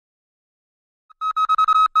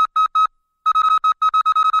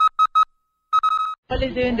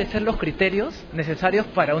¿Cuáles deben de ser los criterios necesarios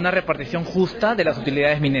para una repartición justa de las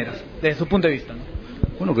utilidades mineras, desde su punto de vista, ¿no?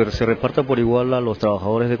 Bueno, que se reparta por igual a los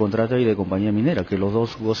trabajadores de contrata y de compañía minera, que los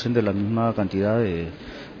dos gocen de la misma cantidad de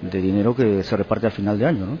dinero que se reparte a final de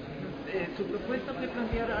año, ¿no? Su propuesta fue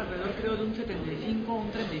plantear alrededor, creo, de un 75 o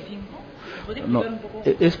un 35. ¿Podría No, explicar un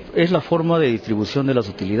poco? es la forma de distribución de las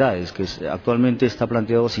utilidades, que actualmente está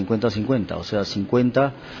planteado 50-50, o sea,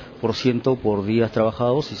 50% por días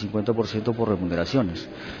trabajados y 50% por remuneraciones.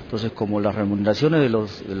 Entonces, como las remuneraciones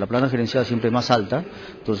de la plana gerencial siempre es más alta,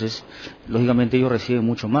 entonces, lógicamente ellos reciben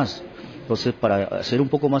mucho más. Entonces, para ser un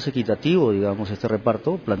poco más equitativo, digamos, este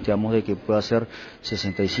reparto, planteamos de que pueda ser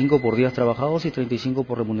 65 por días trabajados y 35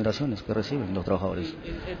 por remuneraciones que reciben los trabajadores.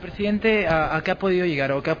 ¿El presidente a qué ha podido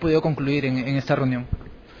llegar o qué ha podido concluir en esta reunión?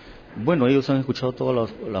 Bueno, ellos han escuchado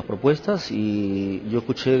todas las propuestas y yo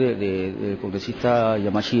escuché del congresista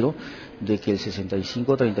Yamashiro de que el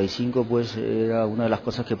 65-35 pues era una de las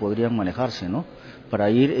cosas que podrían manejarse, ¿no? Para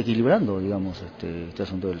ir equilibrando, digamos, este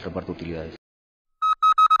asunto del reparto de utilidades.